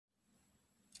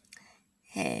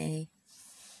Hey,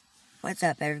 what's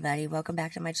up everybody? Welcome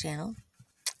back to my channel.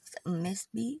 It's Miss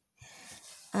B.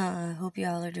 Hope you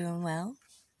all are doing well.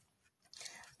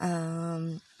 I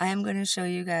am going to show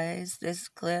you guys this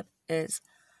clip. Is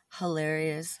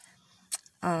hilarious.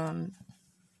 JR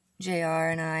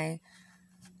and I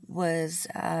was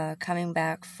coming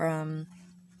back from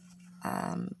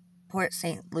Port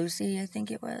St. Lucie, I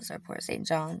think it was, or Port St.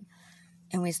 John,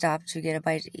 and we stopped to get a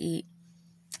bite to eat,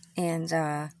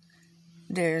 and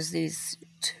there's these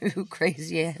two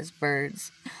crazy ass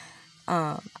birds.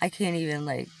 I can't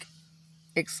even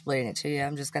explain it to you.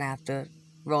 I'm just gonna have to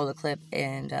roll the clip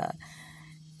and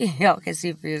y'all can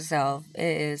see for yourself.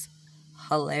 It is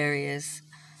hilarious.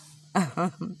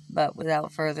 But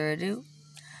without further ado,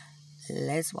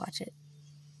 let's watch it.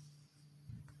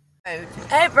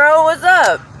 Hey bro, what's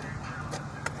up?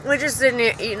 We're just sitting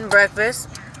here eating breakfast.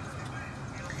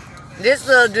 This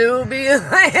little dude be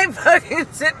like fucking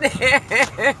sitting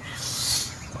there.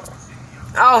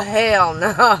 Oh hell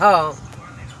no.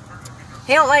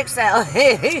 He don't like salad.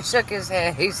 He shook his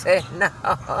head. He said no.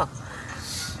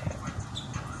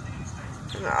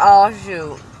 Oh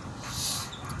shoot.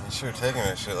 He's sure taking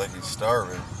that shit like he's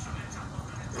starving.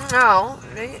 No,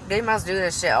 they must do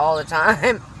this shit all the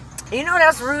time. You know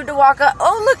that's rude to walk up.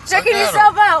 Oh look, checking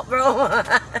yourself out, bro.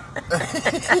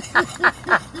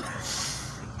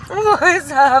 What's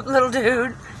up, little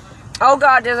dude? Oh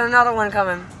god, there's another one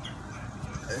coming.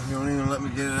 You don't even let me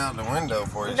get it out the window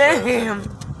for you. Damn.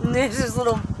 This is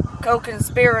little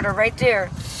co-conspirator right there.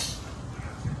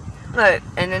 Look,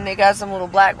 and then they got some little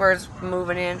blackbirds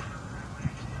moving in.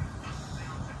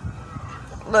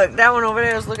 Look, that one over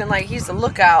there is looking like he's a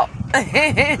lookout.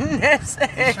 He's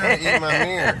trying to eat my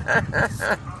mirror.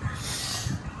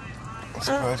 I'm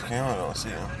surprised Cameron don't see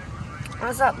him.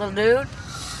 What's up, little dude?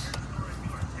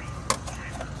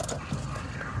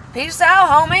 Peace out,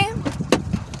 homie.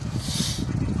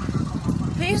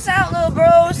 Peace out, little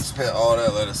bros. He spit all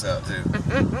that lettuce out, too.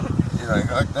 He's like,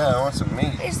 fuck that, I want some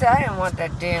meat. He said, I didn't want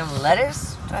that damn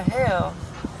lettuce. What the hell?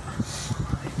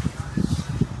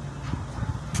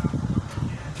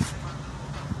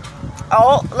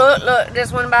 Oh, look,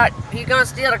 this one he's gonna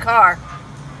steal the car.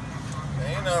 There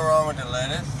ain't nothing wrong with the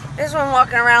lettuce. This one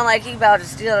walking around like he about to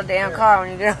steal the damn car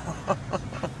when you get home.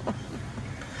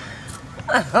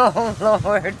 Oh,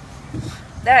 Lord.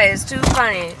 That is too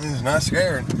funny. He's not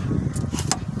scared.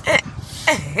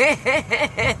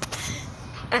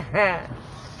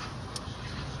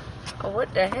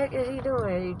 What the heck is he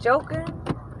doing? Is he joking?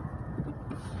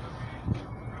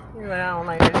 He's like, I don't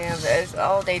like the damn fish.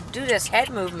 Oh, they do this head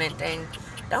movement thing.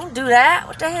 Don't do that.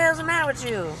 What the hell's the matter with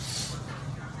you?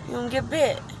 You gonna get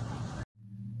bit.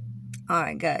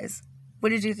 Alright, guys. What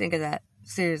did you think of that?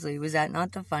 Seriously, was that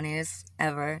not the funniest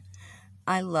ever?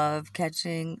 I love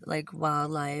catching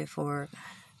wildlife or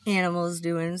animals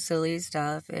doing silly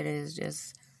stuff. It is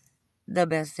just the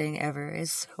best thing ever.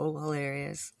 It's so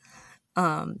hilarious.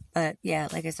 But yeah,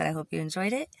 like I said, I hope you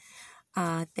enjoyed it.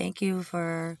 Thank you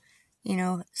for,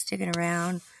 sticking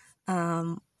around,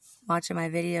 watching my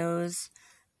videos.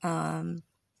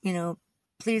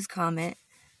 Please comment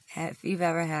if you've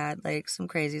ever had some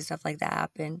crazy stuff like that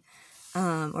happen,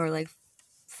 or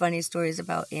funny stories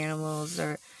about animals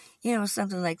or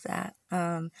something like that.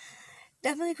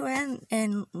 Definitely go ahead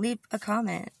and leave a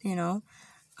comment, Yeah.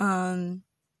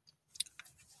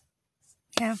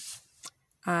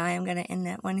 I am going to end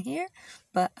that one here,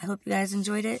 but I hope you guys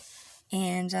enjoyed it,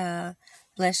 and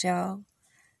bless y'all.